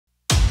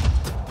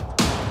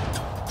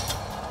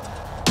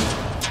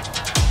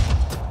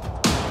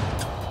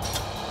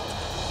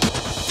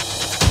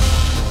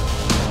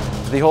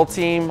The whole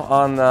team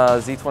on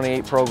the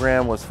Z28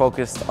 program was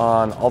focused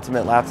on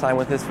ultimate lap time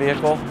with this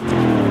vehicle.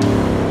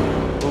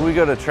 When we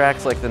go to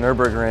tracks like the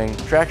Nürburgring,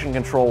 traction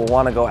control will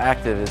want to go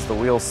active as the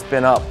wheels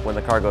spin up when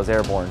the car goes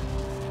airborne.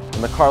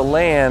 When the car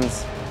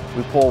lands,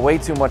 we pull way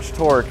too much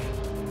torque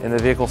and the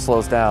vehicle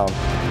slows down.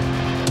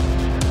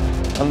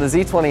 On the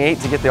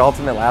Z28, to get the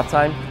ultimate lap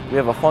time, we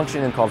have a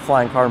function called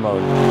flying car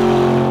mode.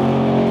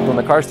 When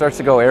the car starts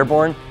to go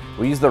airborne,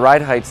 we use the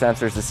ride height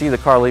sensors to see the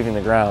car leaving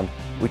the ground.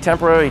 We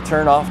temporarily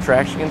turn off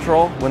traction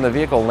control. When the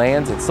vehicle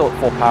lands, it's still at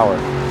full power.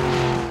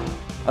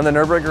 On the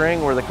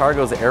Nürburgring, where the car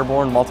goes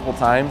airborne multiple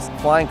times,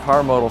 flying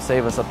car mode will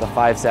save us up to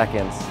 5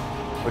 seconds,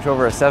 which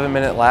over a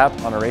 7-minute lap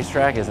on a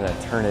racetrack is an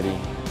eternity.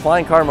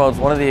 Flying car mode is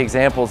one of the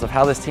examples of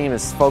how this team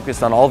is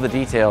focused on all the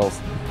details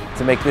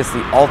to make this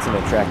the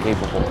ultimate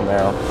track-capable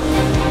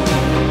Camaro.